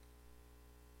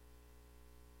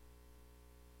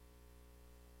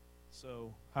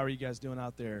So, how are you guys doing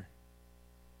out there?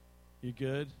 You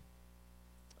good?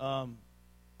 I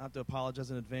have to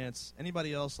apologize in advance.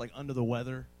 Anybody else like under the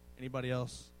weather? Anybody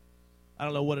else? I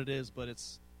don't know what it is, but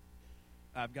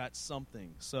I've got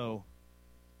something. So,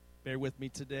 bear with me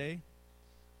today.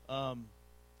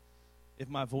 If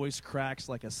my voice cracks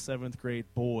like a 7th grade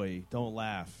boy, don't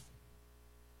laugh.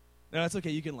 No, that's okay.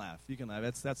 You can laugh. You can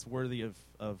laugh. That's worthy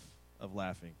of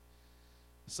laughing.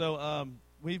 So,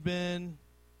 we've been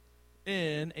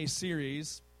in a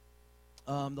series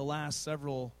the last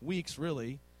several weeks,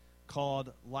 really,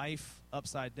 called Life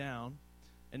Upside Down.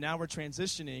 And now we're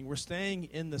transitioning. We're staying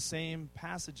in the same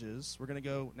passages. We're going to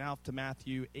go now to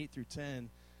Matthew 8 through 10, and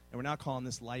we're now calling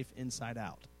this Life Inside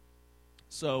Out.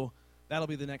 So that'll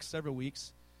be the next several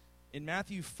weeks. In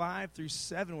Matthew 5 through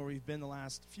 7, where we've been the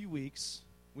last few weeks,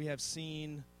 we have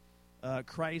seen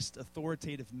Christ's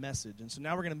authoritative message. And so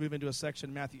now we're going to move into a section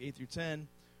in Matthew 8 through 10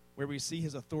 where we see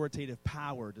his authoritative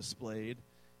power displayed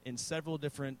in several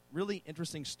different really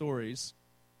interesting stories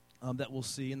that we'll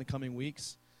see in the coming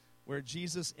weeks, where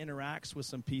Jesus interacts with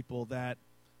some people that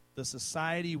the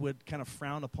society would kind of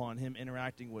frown upon him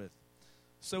interacting with.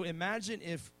 So imagine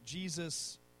if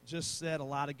Jesus just said a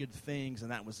lot of good things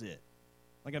and that was it.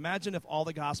 Like imagine if all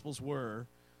the Gospels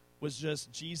was just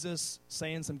Jesus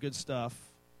saying some good stuff,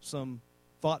 some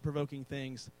thought-provoking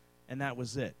things, and that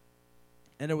was it.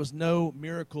 And there was no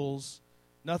miracles,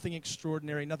 nothing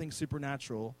extraordinary, nothing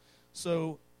supernatural.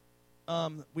 So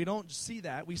we don't see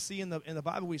that. We see in the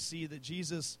Bible, we see that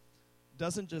Jesus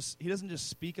doesn't just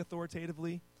speak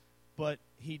authoritatively, but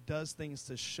he does things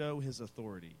to show his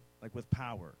authority, like with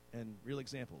power and real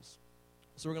examples.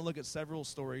 So we're going to look at several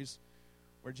stories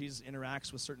where Jesus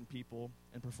interacts with certain people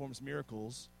and performs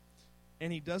miracles.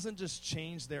 And he doesn't just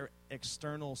change their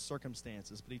external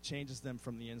circumstances, but he changes them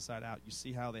from the inside out. You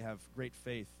see how they have great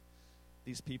faith,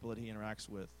 these people that he interacts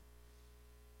with.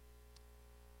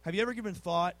 Have you ever given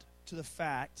thought to the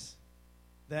fact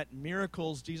that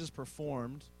miracles Jesus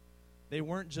performed, they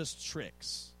weren't just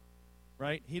tricks,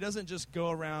 right? He doesn't just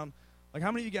go around. Like,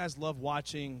 how many of you guys love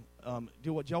watching,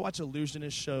 do y'all watch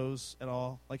illusionist shows at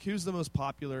all? Like, who's the most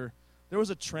popular? There was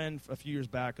a trend a few years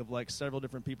back of, like, several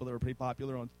different people that were pretty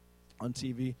popular on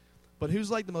TV. But who's,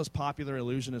 like, the most popular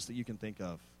illusionist that you can think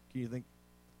of? Can you think?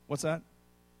 What's that?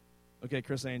 Okay,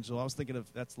 Chris Angel. I was thinking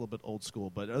of, that's a little bit old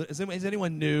school. But is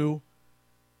anyone new?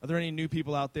 Are there any new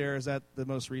people out there? Is that the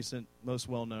most recent, most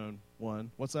well-known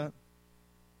one? What's that?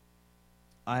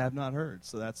 I have not heard.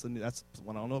 So that's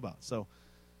one I don't know about. So,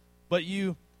 but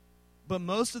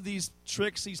most of these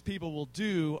tricks these people will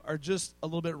do are just a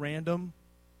little bit random.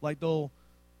 Like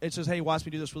it's just, hey, watch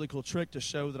me do this really cool trick to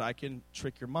show that I can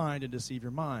trick your mind and deceive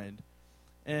your mind.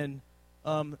 And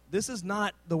this is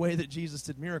not the way that Jesus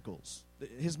did miracles.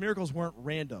 His miracles weren't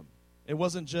random. It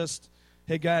wasn't just,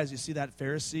 hey, guys, you see that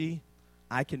Pharisee?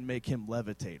 I can make him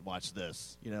levitate. Watch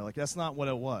this. Like that's not what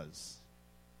it was.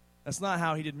 That's not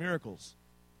how he did miracles.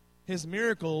 His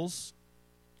miracles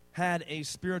had a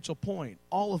spiritual point,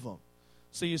 all of them.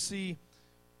 So you see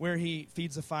where he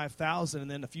feeds the 5,000, and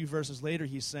then a few verses later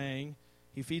he's saying,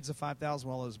 he feeds the 5,000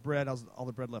 with all his bread, all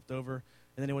the bread left over.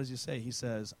 And then what does he say? He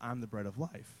says, I'm the bread of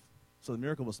life. So the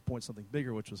miracle was to point something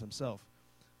bigger, which was himself.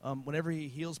 Whenever he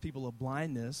heals people of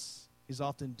blindness, he's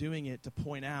often doing it to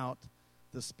point out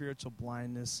the spiritual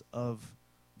blindness of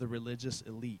the religious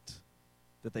elite,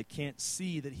 that they can't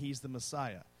see that he's the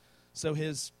Messiah. So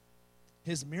his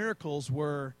miracles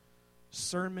were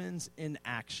sermons in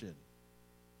action.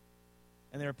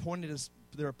 And they're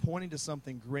pointing to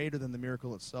something greater than the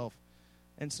miracle itself.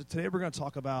 And so today we're going to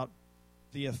talk about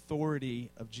the authority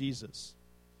of Jesus.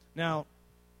 Now,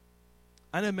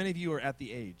 I know many of you are at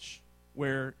the age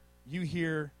where you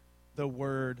hear the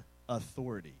word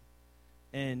authority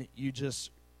and you just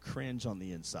cringe on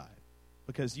the inside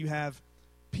because you have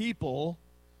people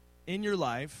in your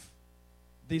life,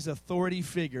 these authority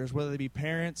figures, whether they be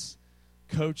parents,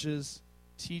 coaches,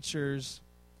 teachers,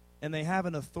 and they have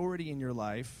an authority in your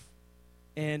life.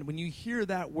 And when you hear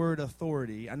that word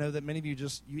authority, I know that many of you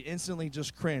instantly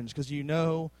just cringe because you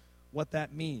know what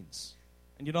that means.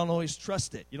 And you don't always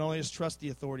trust it. You don't always trust the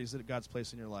authorities that God's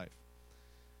placed in your life.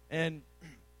 And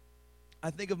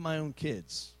I think of my own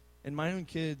kids. And my own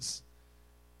kids,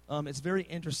 it's very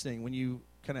interesting when you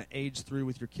kind of age through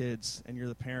with your kids and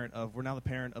we're now the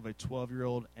parent of a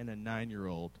 12-year-old and a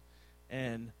 9-year-old.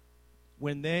 And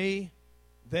when they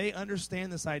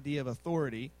understand this idea of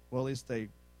authority, well, at least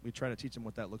we try to teach them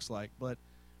what that looks like. But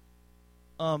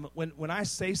when I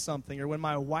say something or when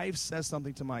my wife says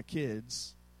something to my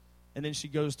kids and then she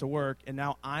goes to work and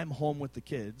now I'm home with the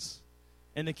kids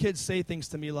and the kids say things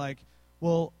to me like,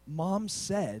 well, Mom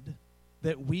said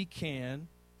that we can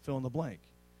fill in the blank.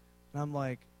 And I'm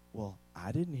like, well,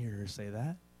 I didn't hear her say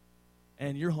that.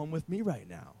 And you're home with me right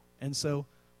now. And so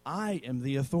I am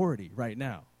the authority right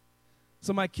now.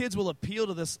 So my kids will appeal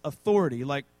to this authority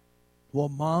like, well,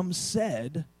 Mom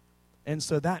said, and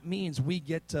so that means we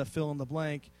get to fill in the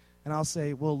blank. And I'll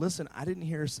say, well, listen, I didn't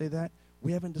hear her say that.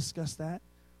 We haven't discussed that.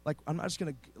 Like, I'm not just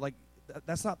going to, like,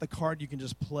 that's not the card you can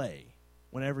just play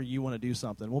whenever you want to do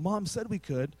something. Well, Mom said we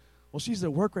could. Well, she's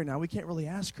at work right now. We can't really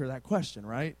ask her that question,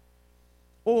 right?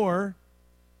 Or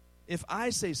if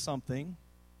I say something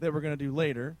that we're going to do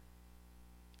later,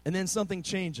 and then something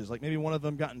changes, like maybe one of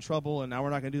them got in trouble, and now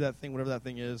we're not going to do that thing, whatever that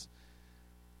thing is,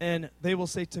 and they will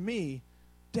say to me,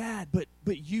 Dad, but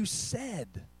you said,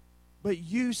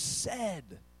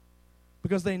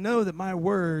 because they know that my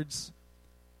words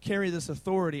carry this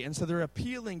authority, and so they're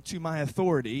appealing to my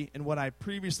authority and what I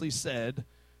previously said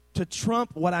to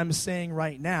trump what I'm saying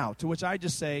right now, to which I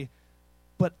just say,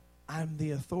 but I'm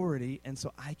the authority, and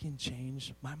so I can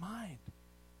change my mind.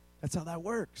 That's how that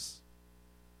works.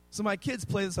 So my kids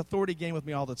play this authority game with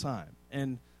me all the time,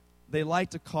 and they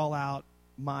like to call out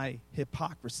my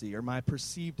hypocrisy or my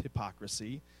perceived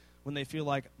hypocrisy when they feel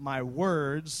like my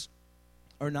words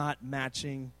are not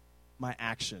matching my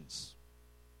actions.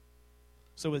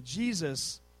 So with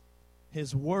Jesus,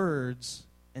 his words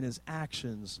and his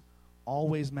actions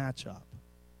always match up.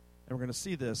 And we're going to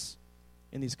see this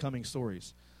in these coming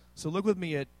stories. So look with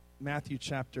me at Matthew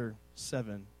chapter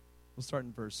 7. We'll start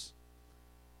in verse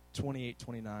 28,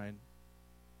 29.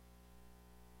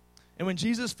 And when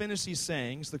Jesus finished these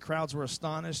sayings, the crowds were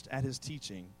astonished at his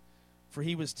teaching, for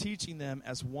he was teaching them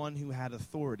as one who had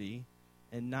authority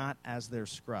and not as their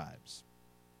scribes.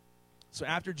 So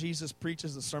after Jesus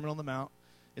preaches the Sermon on the Mount,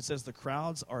 it says the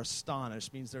crowds are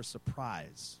astonished, means they're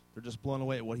surprised. They're just blown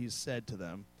away at what he's said to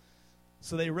them.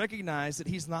 So they recognize that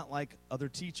he's not like other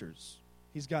teachers.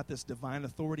 He's got this divine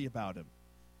authority about him.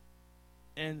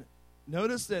 And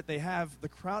notice that the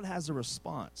crowd has a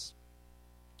response.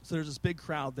 So there's this big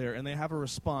crowd there, and they have a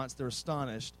response. They're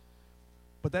astonished.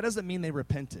 But that doesn't mean they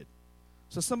repented.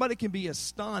 So somebody can be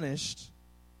astonished,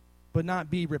 but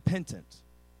not be repentant.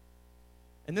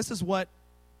 And this is what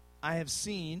I have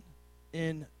seen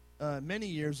in many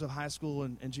years of high school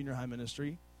and junior high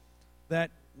ministry, that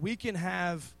we can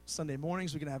have Sunday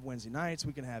mornings, we can have Wednesday nights,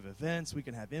 we can have events, we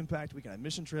can have impact, we can have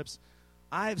mission trips.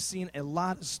 I have seen a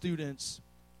lot of students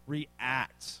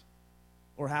react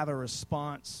or have a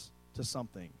response to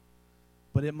something,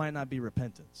 but it might not be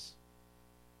repentance.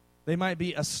 They might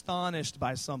be astonished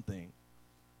by something,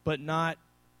 but not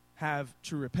have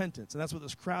true repentance. And that's what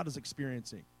this crowd is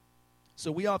experiencing.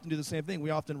 So we often do the same thing. We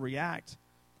often react,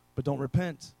 but don't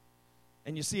repent.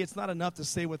 And you see, it's not enough to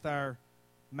say with our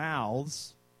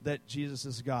mouths that Jesus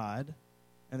is God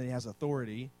and that he has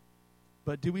authority,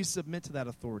 but do we submit to that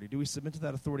authority? Do we submit to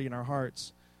that authority in our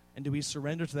hearts? And do we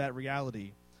surrender to that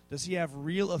reality? Does he have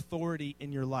real authority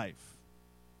in your life?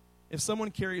 If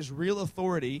someone carries real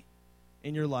authority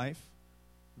in your life,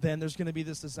 then there's going to be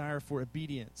this desire for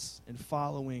obedience and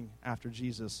following after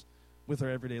Jesus with our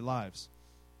everyday lives.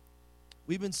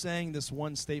 We've been saying this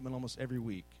one statement almost every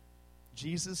week.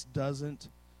 Jesus doesn't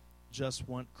just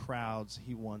want crowds,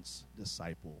 he wants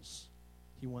disciples.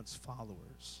 He wants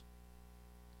followers.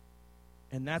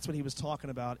 And that's what he was talking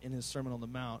about in his Sermon on the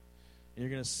Mount. And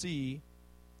you're going to see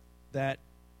that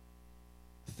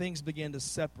things begin to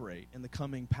separate in the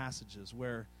coming passages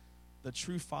where the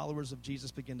true followers of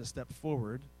Jesus begin to step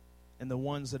forward and the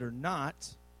ones that are not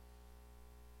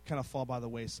kind of fall by the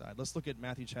wayside. Let's look at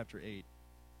Matthew chapter 8,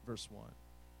 verse 1.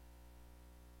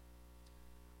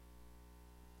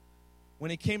 When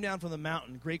he came down from the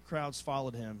mountain, great crowds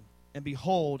followed him. And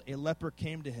behold, a leper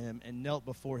came to him and knelt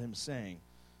before him, saying,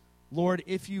 Lord,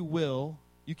 if you will,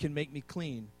 you can make me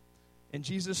clean. And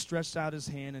Jesus stretched out his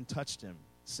hand and touched him,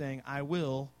 saying, I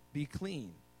will be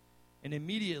clean. And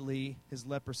immediately his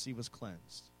leprosy was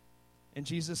cleansed. And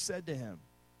Jesus said to him,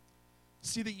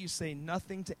 see that you say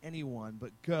nothing to anyone, but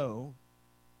go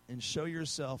and show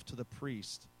yourself to the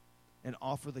priest and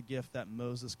offer the gift that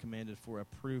Moses commanded for a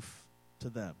proof to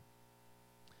them.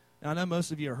 Now, I know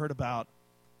most of you have heard about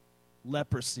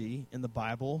leprosy in the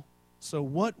Bible. So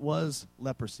what was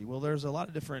leprosy? Well, there's a lot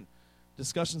of different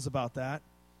discussions about that.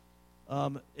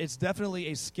 It's definitely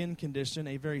a skin condition,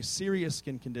 a very serious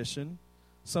skin condition.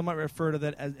 Some might refer to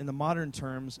that as, in the modern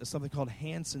terms, as something called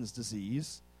Hansen's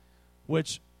disease,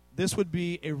 which this would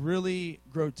be a really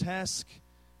grotesque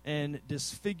and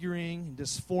disfiguring,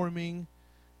 disforming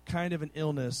kind of an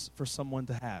illness for someone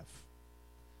to have.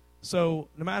 So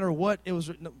no matter what it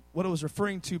was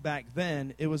referring to back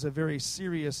then, it was a very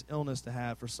serious illness to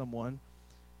have for someone.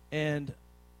 And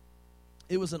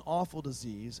it was an awful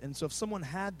disease. And so if someone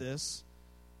had this,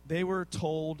 they were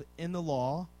told in the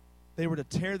law, they were to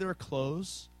tear their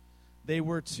clothes, they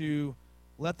were to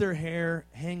let their hair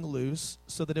hang loose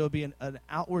so that it would be an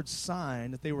outward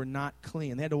sign that they were not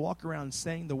clean. They had to walk around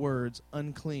saying the words,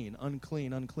 unclean,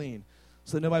 unclean, unclean,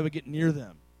 so that nobody would get near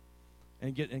them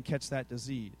and catch that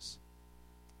disease.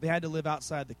 They had to live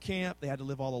outside the camp. They had to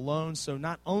live all alone. So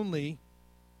not only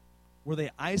were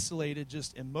they isolated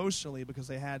just emotionally because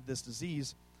they had this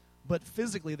disease, but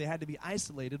physically they had to be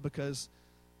isolated because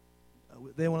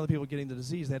they were one of the people getting the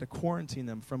disease. They had to quarantine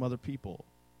them from other people.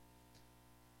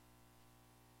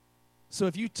 So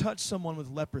if you touch someone with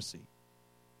leprosy,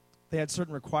 they had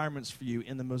certain requirements for you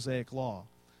in the Mosaic law.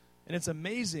 And it's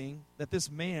amazing that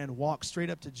this man walks straight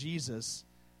up to Jesus,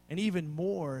 and even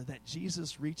more, that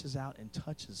Jesus reaches out and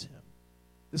touches him.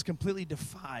 This completely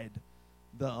defied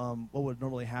what would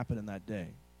normally happen in that day.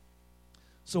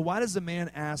 So why does the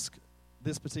man ask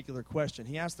this particular question?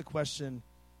 He asked the question,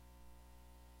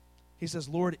 he says,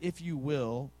 Lord, if you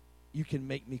will, you can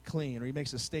make me clean. Or he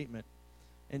makes a statement.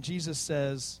 And Jesus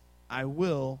says, I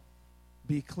will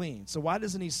be clean. So why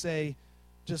doesn't he say,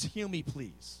 just heal me,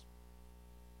 please?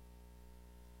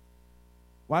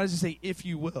 Why does he say, if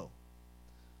you will?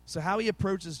 So how he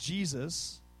approaches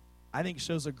Jesus, I think,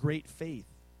 shows a great faith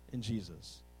in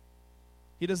Jesus.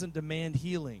 He doesn't demand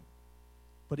healing,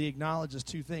 but he acknowledges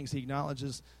two things. He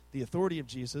acknowledges the authority of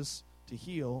Jesus to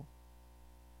heal,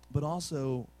 but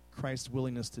also Christ's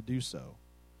willingness to do so.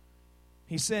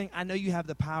 He's saying, I know you have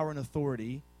the power and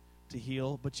authority to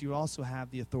heal, but you also have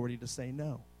the authority to say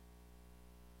no.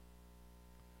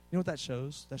 You know what that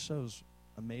shows? That shows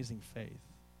amazing faith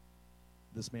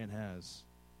this man has.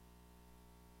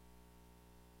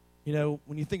 You know,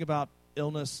 when you think about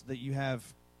illness that you have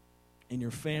in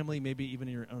your family, maybe even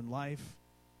in your own life,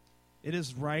 it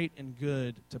is right and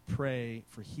good to pray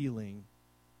for healing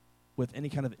with any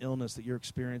kind of illness that you're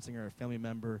experiencing or a family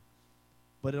member.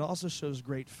 But it also shows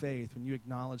great faith when you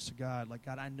acknowledge to God, like,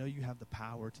 God, I know you have the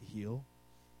power to heal,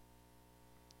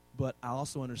 but I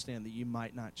also understand that you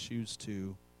might not choose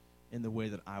to in the way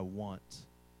that I want.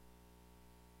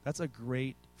 That's a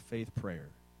great faith prayer.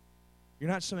 You're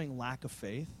not showing lack of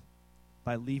faith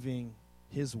by leaving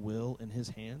his will in his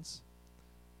hands,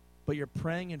 but you're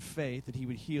praying in faith that he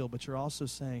would heal, but you're also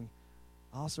saying,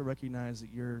 I also recognize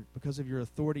that because of your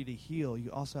authority to heal,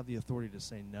 you also have the authority to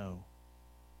say no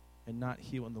and not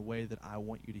heal in the way that I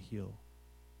want you to heal.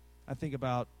 I think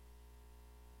about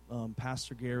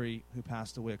Pastor Gary, who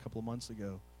passed away a couple of months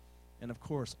ago. And of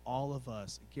course, all of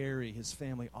us, Gary, his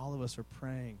family, all of us are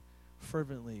praying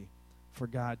fervently for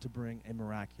God to bring a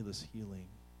miraculous healing.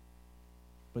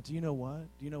 But do you know what?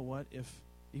 Do you know what?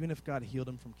 Even if God healed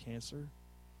him from cancer,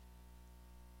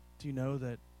 do you know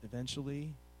that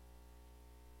eventually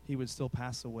he would still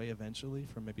pass away eventually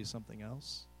from maybe something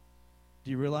else?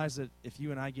 Do you realize that if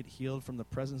you and I get healed from the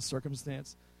present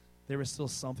circumstance, there is still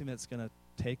something that's going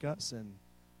to take us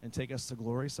and take us to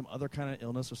glory, some other kind of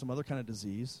illness or some other kind of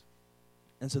disease?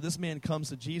 And so this man comes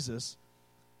to Jesus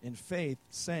in faith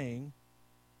saying,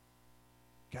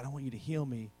 God, I want you to heal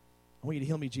me. I want you to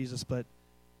heal me, Jesus, but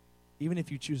even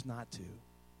if you choose not to,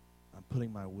 I'm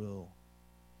putting my will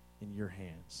in your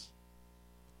hands.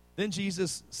 Then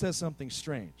Jesus says something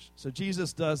strange. So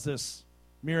Jesus does this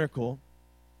miracle,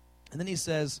 and then he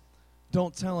says,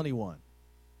 don't tell anyone.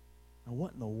 Now,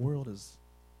 what in the world is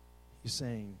he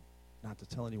saying not to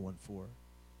tell anyone for?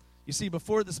 You see,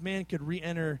 before this man could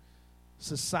re-enter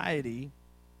society,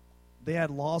 they had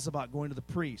laws about going to the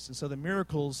priest. And so the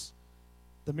miracles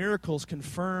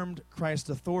confirmed Christ's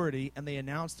authority, and they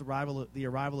announced the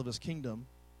arrival of his kingdom.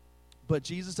 But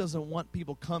Jesus doesn't want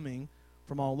people coming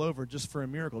from all over just for a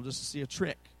miracle, just to see a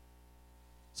trick.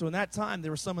 So in that time,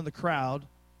 there were some in the crowd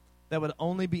that would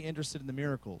only be interested in the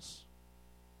miracles.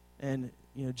 And,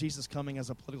 you know, Jesus coming as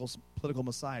a political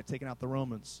Messiah, taking out the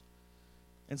Romans.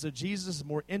 And so Jesus is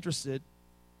more interested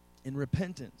in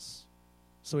repentance.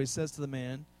 So he says to the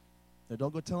man, no,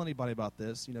 don't go tell anybody about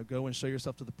this. You know, go and show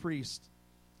yourself to the priest.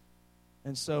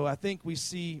 And so I think we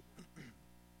see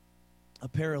a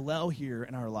parallel here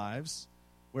in our lives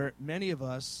where many of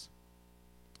us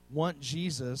want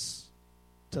Jesus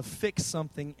to fix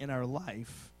something in our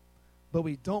life, but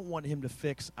we don't want him to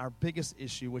fix our biggest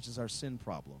issue, which is our sin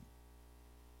problem.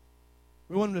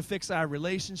 We want him to fix our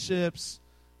relationships,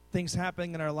 things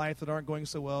happening in our life that aren't going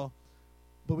so well,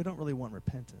 but we don't really want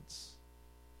repentance.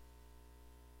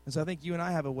 And so I think you and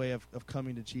I have a way of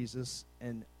coming to Jesus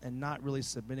and not really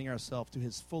submitting ourselves to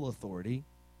his full authority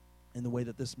in the way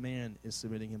that this man is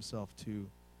submitting himself to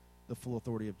the full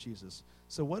authority of Jesus.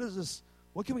 So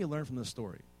what can we learn from this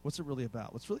story? What's it really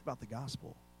about? It's really about the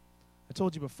gospel. I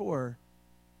told you before,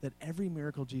 that every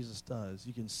miracle Jesus does,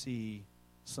 you can see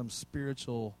some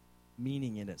spiritual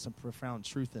meaning in it, some profound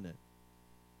truth in it.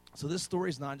 So this story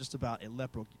is not just about a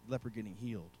leper getting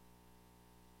healed.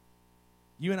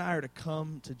 You and I are to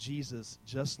come to Jesus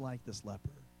just like this leper.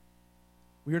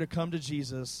 We are to come to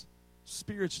Jesus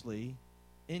spiritually,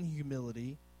 in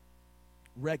humility,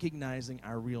 recognizing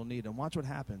our real need. And watch what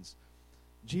happens.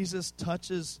 Jesus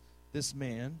touches this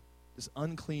man, this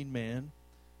unclean man.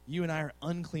 You and I are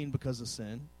unclean because of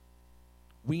sin.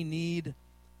 We need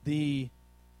the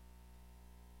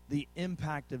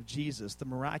impact of Jesus, the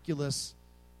miraculous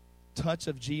touch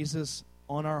of Jesus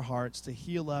on our hearts to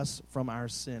heal us from our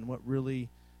sin, what really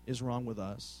is wrong with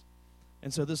us.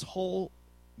 And so this whole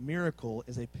miracle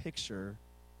is a picture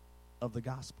of the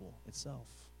gospel itself.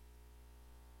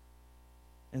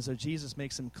 And so Jesus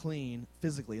makes him clean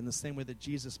physically in the same way that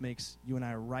Jesus makes you and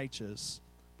I righteous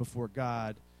before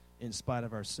God in spite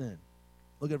of our sin.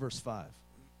 Look at verse 5.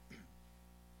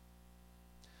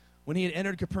 When he had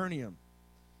entered Capernaum,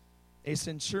 a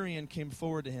centurion came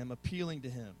forward to him, appealing to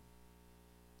him,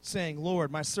 saying,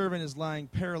 Lord, my servant is lying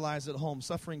paralyzed at home,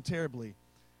 suffering terribly.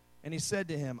 And he said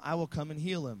to him, I will come and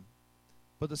heal him.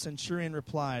 But the centurion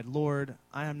replied, Lord,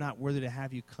 I am not worthy to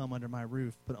have you come under my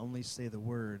roof, but only say the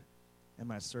word, and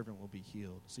my servant will be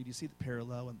healed. So do you see the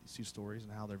parallel in these two stories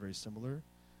and how they're very similar?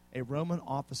 A Roman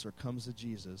officer comes to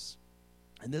Jesus,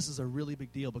 and this is a really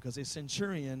big deal because a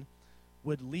centurion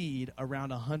would lead around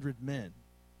 100 men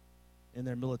in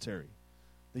their military.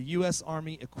 The U.S.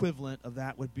 Army equivalent of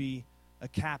that would be a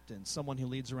captain, someone who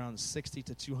leads around 60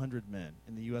 to 200 men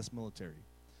in the U.S. military.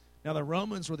 Now, the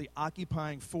Romans were the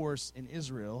occupying force in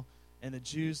Israel, and the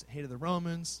Jews hated the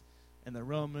Romans, and the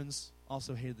Romans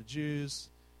also hated the Jews.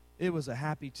 It was a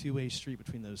happy two-way street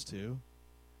between those two,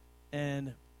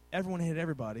 and everyone hated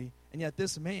everybody, and yet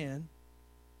this man,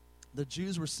 the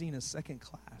Jews were seen as second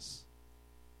class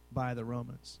by the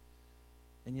Romans,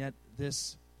 and yet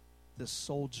this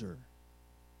soldier,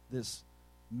 this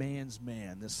man's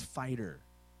man, this fighter,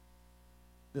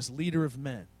 this leader of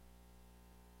men,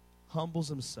 humbles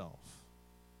himself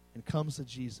and comes to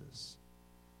Jesus,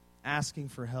 asking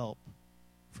for help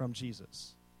from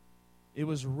Jesus. It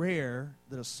was rare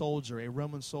that a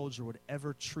Roman soldier, would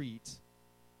ever treat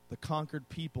the conquered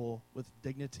people with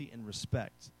dignity and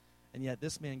respect. And yet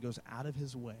this man goes out of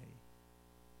his way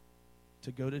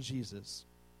to go to Jesus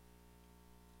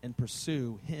and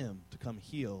pursue him to come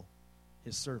heal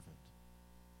his servant.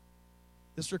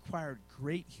 This required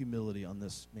great humility on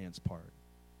this man's part.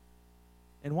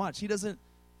 And watch, he doesn't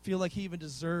feel like he even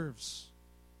deserves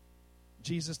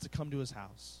Jesus to come to his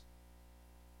house.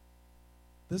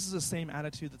 This is the same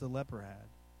attitude that the leper had.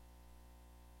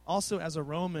 Also, as a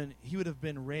Roman, he would have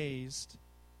been raised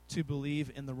to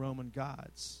believe in the Roman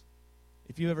gods.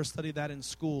 If you ever studied that in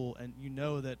school, and you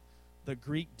know that the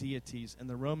Greek deities and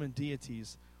the Roman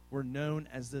deities were known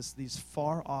as these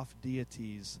far-off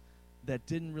deities that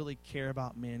didn't really care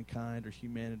about mankind or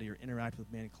humanity or interact with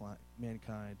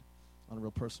mankind on a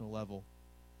real personal level.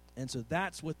 And so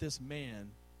that's what this man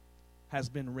has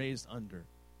been raised under.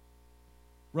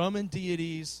 Roman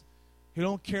deities who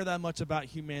don't care that much about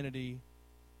humanity,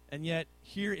 and yet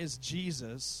here is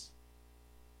Jesus,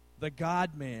 the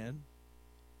God-man,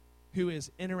 who is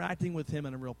interacting with him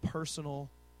in a real personal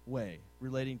way,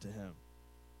 relating to him.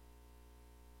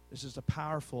 It's just a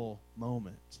powerful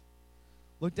moment.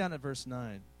 Look down at verse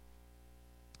 9.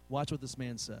 Watch what this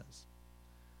man says.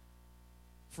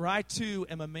 For I too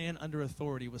am a man under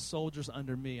authority, with soldiers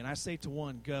under me. And I say to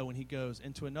one, go, and he goes,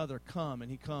 and to another, come, and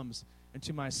he comes, and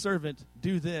to my servant,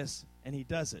 do this, and he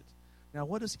does it. Now,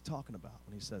 what is he talking about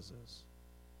when he says this?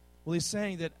 Well, he's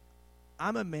saying that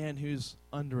I'm a man who's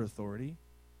under authority,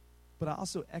 but I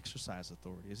also exercise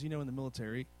authority. As you know, in the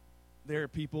military, there are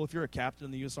people, if you're a captain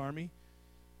in the U.S. Army,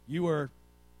 you are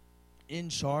in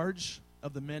charge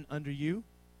of the men under you.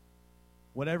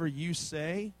 Whatever you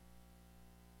say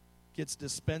gets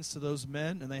dispensed to those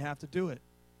men, and they have to do it.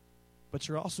 But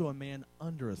you're also a man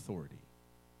under authority.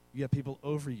 You have people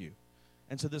over you.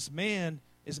 And so this man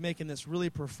is making this really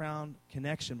profound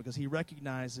connection because he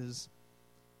recognizes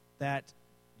that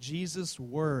Jesus'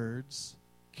 words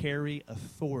carry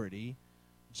authority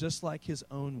just like his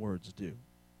own words do.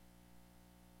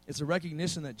 It's a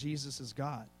recognition that Jesus is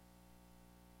God.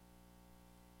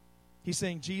 He's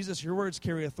saying, Jesus, your words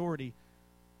carry authority.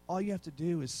 All you have to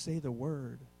do is say the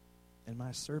word, and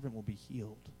my servant will be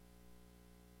healed.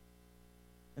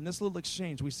 In this little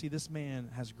exchange, we see this man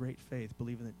has great faith,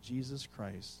 believing that Jesus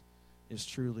Christ is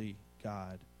truly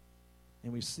God.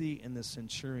 And we see in this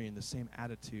centurion the same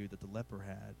attitude that the leper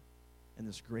had, and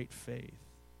this great faith.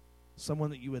 Someone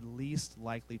that you would least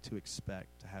likely to expect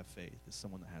to have faith is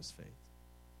someone that has faith.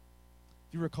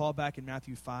 If you recall back in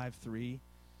Matthew 5:3,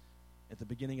 at the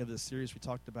beginning of this series, we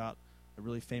talked about a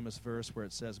really famous verse where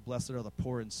it says, "Blessed are the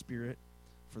poor in spirit,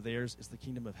 for theirs is the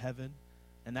kingdom of heaven."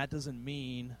 And that doesn't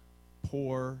mean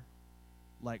poor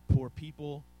like poor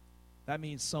people. That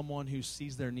means someone who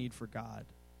sees their need for God.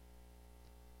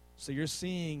 So you're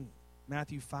seeing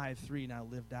Matthew 5:3 now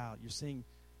lived out. You're seeing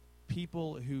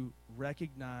people who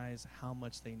recognize how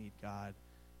much they need God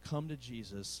come to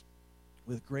Jesus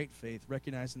with great faith,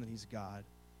 recognizing that he's God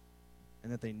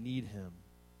and that they need him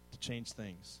to change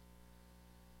things.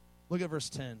 Look at verse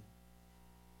 10.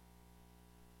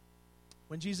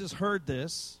 When Jesus heard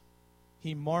this,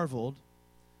 he marveled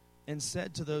and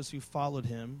said to those who followed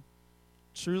him,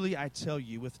 "Truly I tell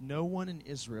you, with no one in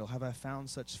Israel have I found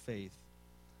such faith.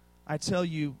 I tell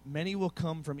you, many will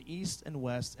come from east and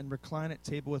west and recline at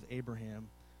table with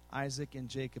Abraham, Isaac, and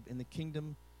Jacob in the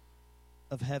kingdom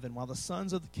of heaven, while the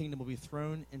sons of the kingdom will be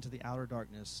thrown into the outer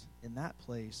darkness. In that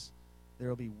place there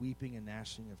will be weeping and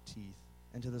gnashing of teeth."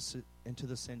 And to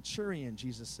the centurion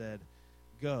Jesus said,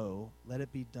 "Go, let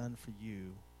it be done for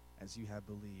you as you have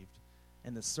believed."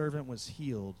 And the servant was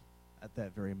healed at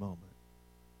that very moment.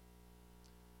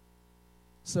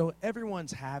 So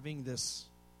everyone's having this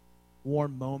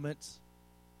warm moment.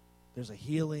 There's a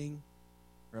healing,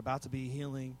 or about to be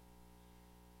healing.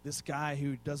 This guy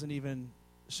who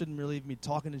shouldn't really even be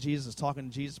talking to Jesus, is talking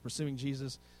to Jesus, pursuing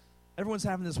Jesus. Everyone's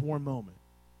having this warm moment.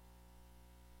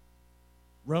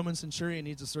 Roman centurion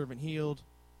needs a servant healed,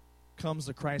 comes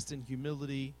to Christ in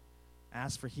humility,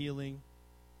 asks for healing,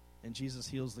 and Jesus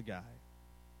heals the guy.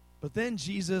 But then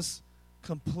Jesus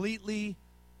completely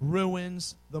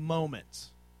ruins the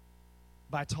moment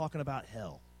by talking about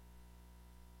hell.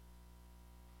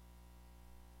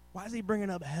 Why is he bringing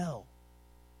up hell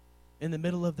in the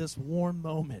middle of this warm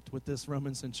moment with this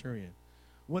Roman centurion?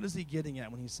 What is he getting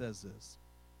at when he says this?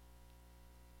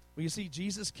 Well, you see,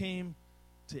 Jesus came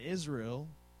to Israel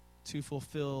to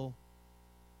fulfill,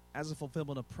 as a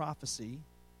fulfillment of prophecy,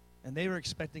 and they were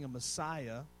expecting a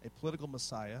Messiah, a political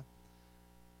Messiah.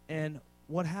 And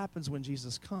what happens when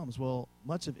Jesus comes? Well,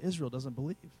 much of Israel doesn't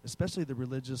believe, especially the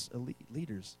religious elite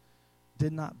leaders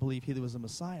did not believe he was a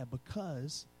Messiah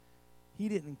because he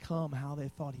didn't come how they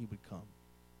thought he would come.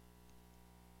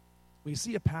 We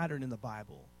see a pattern in the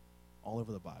Bible, all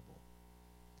over the Bible.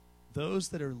 Those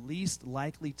that are least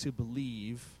likely to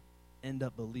believe end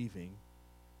up believing,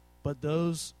 but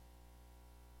those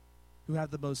who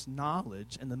have the most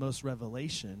knowledge and the most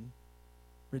revelation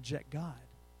reject God.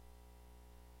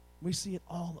 We see it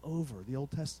all over the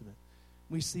Old Testament.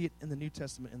 We see it in the New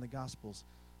Testament, in the Gospels.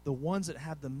 The ones that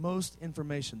have the most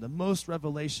information, the most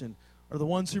revelation, are the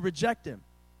ones who reject him.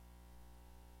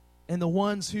 And the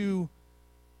ones who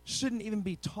shouldn't even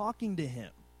be talking to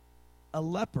him, a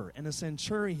leper and a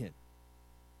centurion,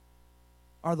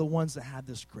 are the ones that have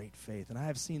this great faith. And I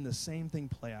have seen the same thing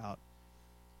play out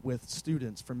with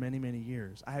students for many, many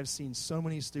years. I have seen so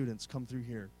many students come through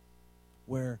here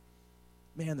where,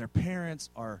 man, their parents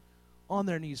are on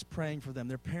their knees praying for them.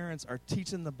 Their parents are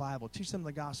teaching the Bible, teaching them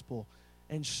the gospel,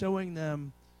 and showing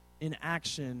them in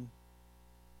action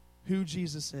who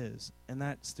Jesus is. And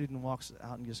that student walks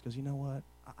out and just goes, "You know what?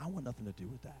 I want nothing to do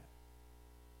with that.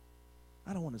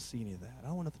 I don't want to see any of that. I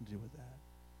don't want nothing to do with that."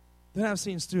 Then I've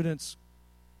seen students,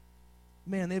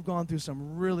 man, they've gone through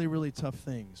some really, really tough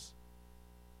things.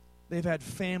 They've had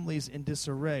families in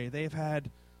disarray. They've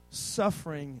had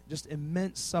suffering, just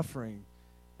immense suffering.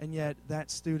 And yet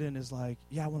that student is like,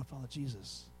 "Yeah, I want to follow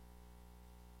Jesus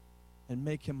and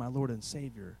make him my Lord and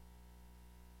Savior."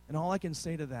 And all I can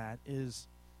say to that is,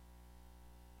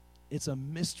 it's a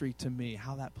mystery to me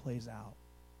how that plays out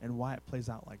and why it plays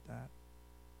out like that.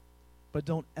 But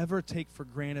don't ever take for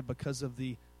granted, because of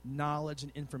the knowledge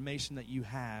and information that you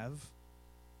have,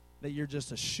 that you're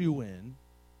just a shoo-in.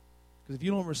 Because if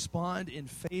you don't respond in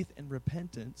faith and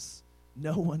repentance,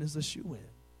 no one is a shoo-in.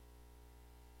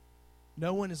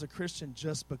 No one is a Christian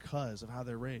just because of how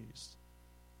they're raised.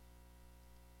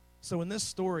 So in this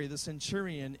story, the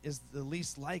centurion is the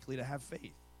least likely to have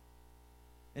faith.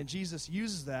 And Jesus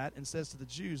uses that and says to the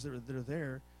Jews that are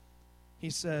there, he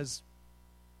says,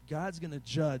 God's going to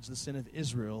judge the sin of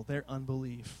Israel, their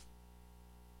unbelief.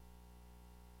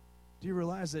 Do you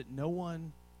realize that no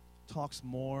one talks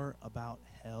more about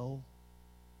hell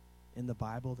in the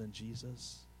Bible than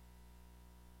Jesus?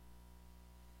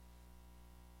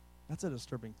 That's a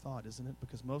disturbing thought, isn't it?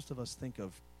 Because most of us think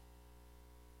of,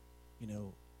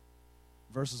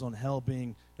 verses on hell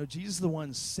being, no, Jesus is the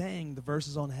one saying the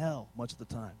verses on hell much of the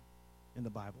time in the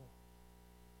Bible.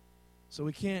 So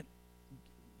we can't,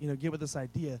 get with this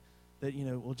idea that,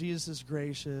 well, Jesus is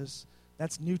gracious.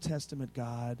 That's New Testament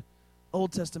God.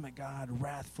 Old Testament God,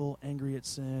 wrathful, angry at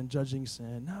sin, judging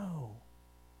sin. No,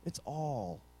 it's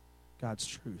all God's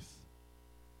truth.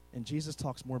 And Jesus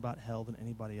talks more about hell than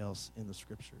anybody else in the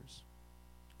scriptures.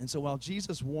 And so while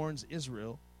Jesus warns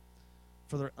Israel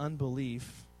for their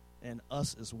unbelief and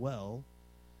us as well,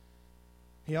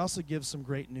 he also gives some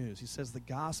great news. He says the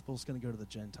gospel is going to go to the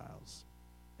Gentiles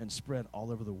and spread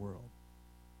all over the world.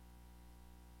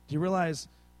 Do you realize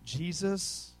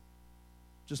Jesus,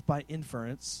 just by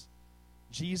inference,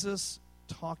 Jesus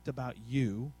talked about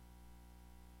you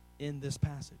in this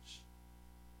passage.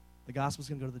 The gospel is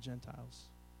going to go to the Gentiles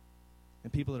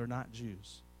and people that are not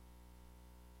Jews.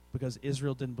 Because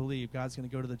Israel didn't believe, God's going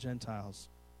to go to the Gentiles.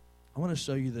 I want to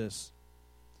show you this.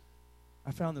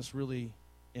 I found this really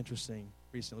interesting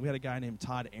recently. We had a guy named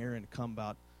Todd Aaron come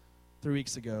about 3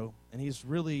 weeks ago, and he's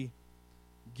really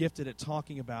gifted at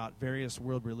talking about various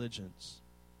world religions.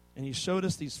 And he showed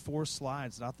us these 4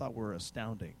 slides that I thought were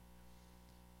astounding.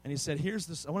 And he said, here's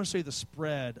this, I want to show you the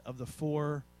spread of the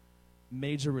 4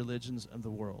 major religions of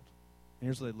the world. And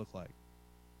here's what they look like.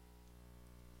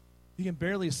 You can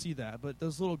barely see that, but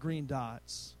those little green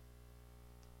dots,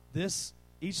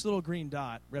 each little green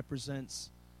dot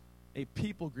represents a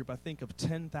people group, I think, of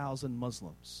 10,000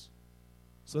 Muslims.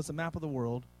 So it's a map of the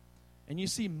world, and you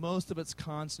see most of it's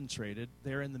concentrated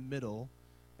there in the middle,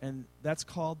 and that's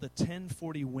called the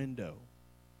 1040 window.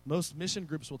 Most mission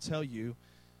groups will tell you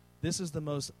this is the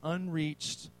most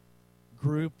unreached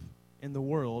group in the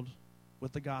world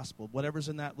with the gospel. Whatever's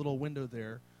in that little window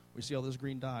there, we see all those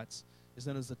green dots, is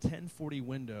known as the 1040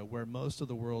 window, where most of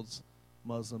the world's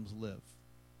Muslims live.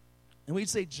 And we'd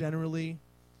say generally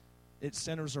it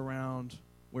centers around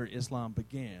where Islam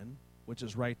began, which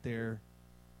is right there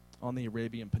on the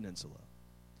Arabian Peninsula.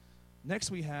 Next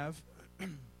we have,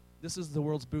 this is the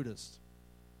world's Buddhist,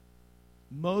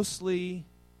 mostly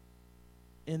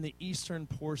in the eastern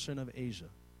portion of Asia.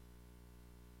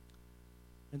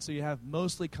 And so you have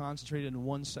mostly concentrated in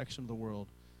one section of the world.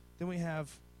 Then we have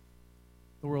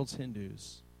the world's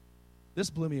Hindus.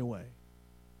 This blew me away.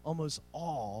 Almost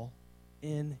all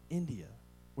in India,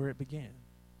 where it began.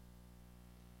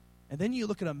 And then you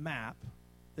look at a map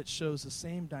that shows the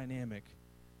same dynamic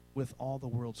with all the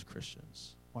world's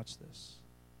Christians. Watch this.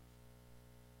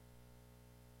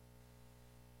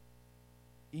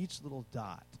 Each little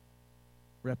dot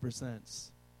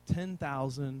represents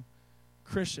 10,000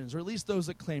 Christians, or at least those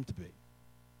that claim to be.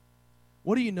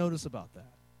 What do you notice about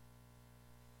that?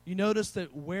 You notice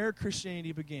that where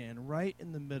Christianity began, right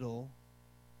in the middle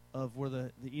of where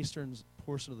the eastern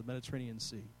portion of the Mediterranean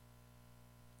Sea,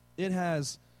 it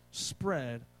has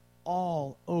spread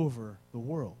all over the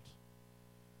world.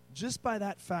 Just by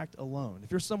that fact alone,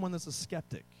 if you're someone that's a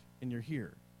skeptic and you're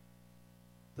here,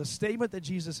 the statement that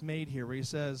Jesus made here where he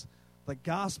says the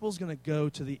gospel is going to go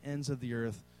to the ends of the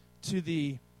earth,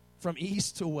 from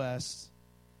east to west,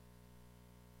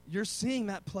 you're seeing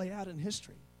that play out in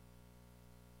history.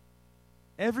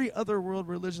 Every other world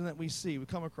religion that we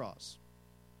come across,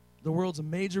 the world's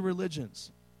major religions,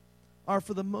 are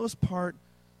for the most part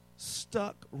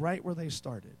stuck right where they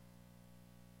started.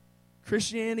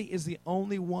 Christianity is the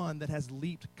only one that has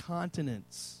leaped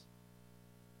continents.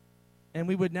 And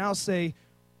we would now say,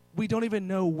 we don't even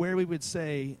know where we would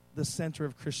say the center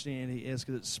of Christianity is,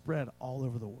 because it's spread all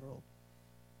over the world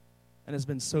and has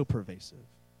been so pervasive.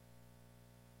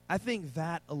 I think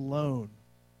that alone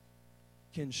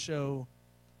can show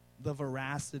the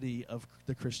veracity of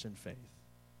the Christian faith.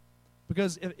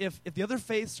 Because if the other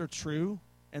faiths are true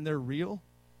and they're real,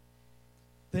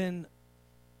 then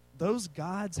those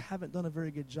gods haven't done a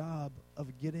very good job of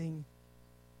getting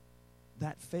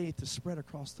that faith to spread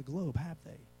across the globe, have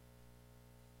they?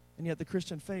 And yet the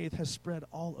Christian faith has spread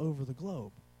all over the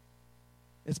globe.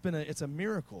 It's a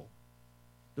miracle.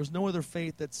 There's no other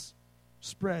faith that's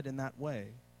spread in that way.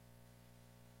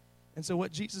 And so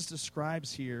what Jesus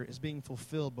describes here is being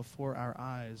fulfilled before our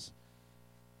eyes.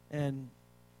 And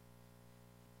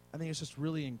I think it's just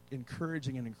really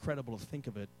encouraging and incredible to think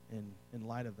of it in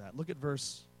light of that. Look at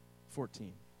verse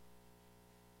 14.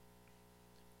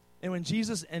 And when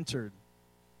Jesus entered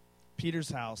Peter's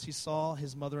house, he saw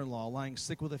his mother-in-law lying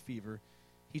sick with a fever.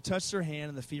 He touched her hand,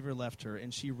 and the fever left her,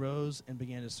 and she rose and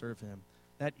began to serve him.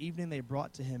 That evening they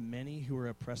brought to him many who were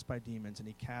oppressed by demons, and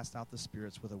he cast out the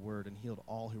spirits with a word and healed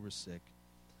all who were sick.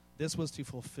 This was to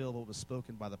fulfill what was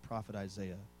spoken by the prophet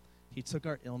Isaiah. He took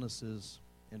our illnesses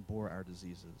and bore our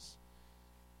diseases.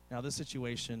 Now this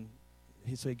situation,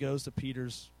 so he goes to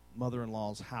Peter's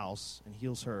mother-in-law's house and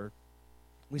heals her.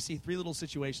 We see 3 little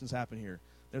situations happen here.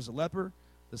 There's a leper,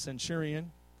 the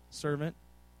centurion, servant,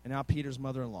 and now Peter's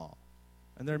mother-in-law.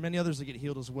 And there are many others that get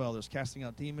healed as well. There's casting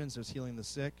out demons, there's healing the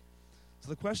sick. So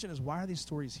the question is, why are these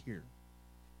stories here?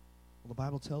 Well, the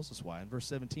Bible tells us why. In verse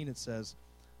 17 it says,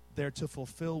 they're to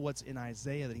fulfill what's in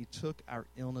Isaiah, that he took our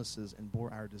illnesses and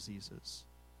bore our diseases.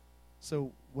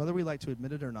 So whether we like to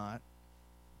admit it or not,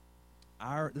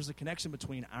 there's a connection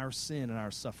between our sin and our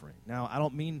suffering. Now, I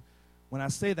don't mean, when I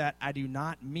say that, I do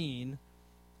not mean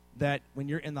that when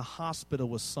you're in the hospital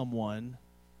with someone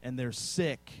and they're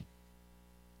sick,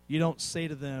 you don't say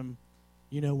to them,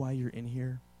 you know why you're in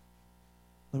here?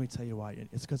 Let me tell you why.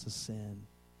 It's because of sin.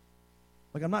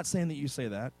 Like, I'm not saying that you say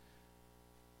that.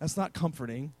 That's not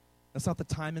comforting. That's not the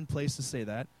time and place to say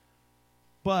that.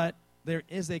 But there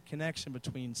is a connection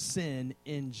between sin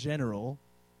in general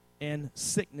and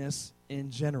sickness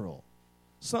in general.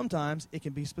 Sometimes it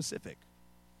can be specific.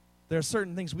 There are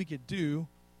certain things we could do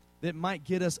that might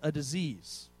get us a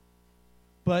disease.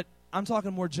 But I'm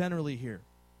talking more generally here.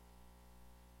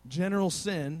 General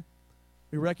sin,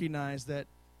 we recognize that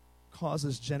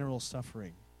causes general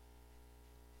suffering.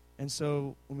 And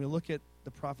so when we look at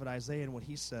the prophet Isaiah and what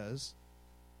he says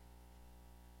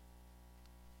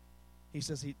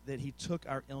that he took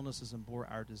our illnesses and bore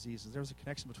our diseases. There's a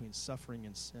connection between suffering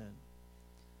and sin.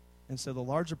 And so the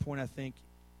larger point I think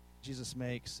Jesus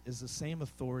makes is the same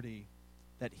authority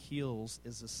that heals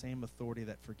is the same authority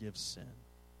that forgives sin.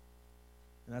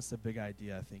 And that's the big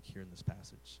idea, I think, here in this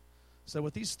passage. So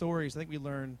with these stories, I think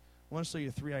I want to show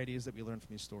you 3 ideas that we learn from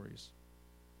these stories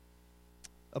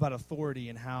about authority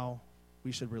and how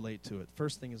we should relate to it.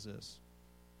 First thing is this.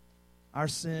 Our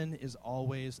sin is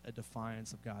always a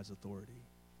defiance of God's authority.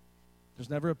 There's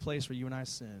never a place where you and I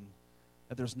sin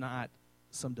that there's not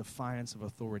some defiance of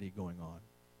authority going on.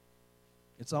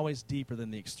 It's always deeper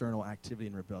than the external activity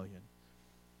and rebellion.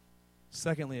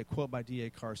 Secondly, a quote by D.A.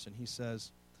 Carson. He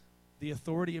says, the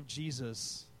authority of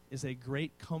Jesus is a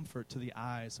great comfort to the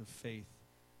eyes of faith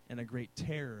and a great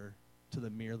terror to the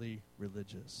merely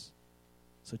religious.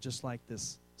 So just like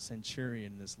this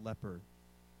centurion, this leper,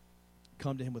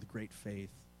 come to him with great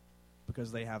faith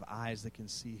because they have eyes that can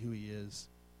see who he is.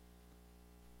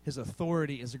 His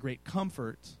authority is a great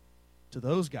comfort to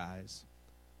those guys,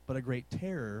 but a great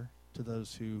terror to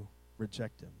those who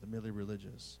reject him, the merely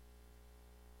religious.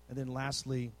 And then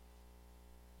lastly,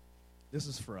 this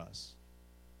is for us.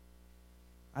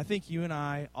 I think you and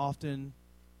I often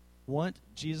want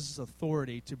Jesus'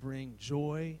 authority to bring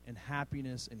joy and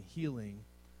happiness and healing,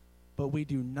 but we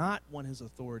do not want his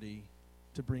authority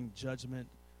to bring judgment,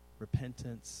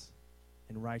 repentance,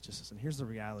 and righteousness. And here's the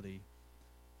reality.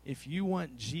 If you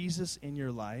want Jesus in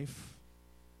your life,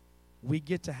 we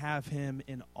get to have him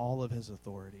in all of his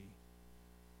authority.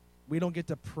 We don't get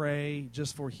to pray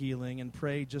just for healing and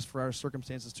pray just for our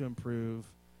circumstances to improve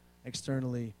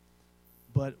externally,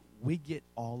 but we get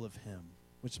all of him,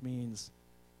 which means,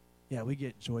 we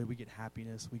get joy, we get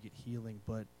happiness, we get healing,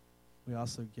 but we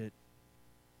also get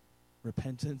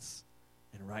repentance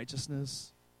and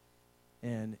righteousness.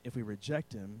 And if we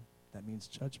reject him, that means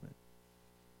judgment.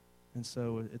 And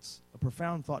so it's a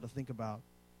profound thought to think about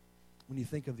when you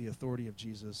think of the authority of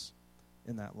Jesus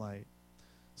in that light.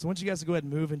 So I want you guys to go ahead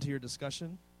and move into your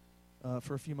discussion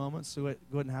for a few moments. So go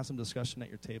ahead and have some discussion at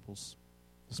your tables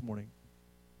this morning.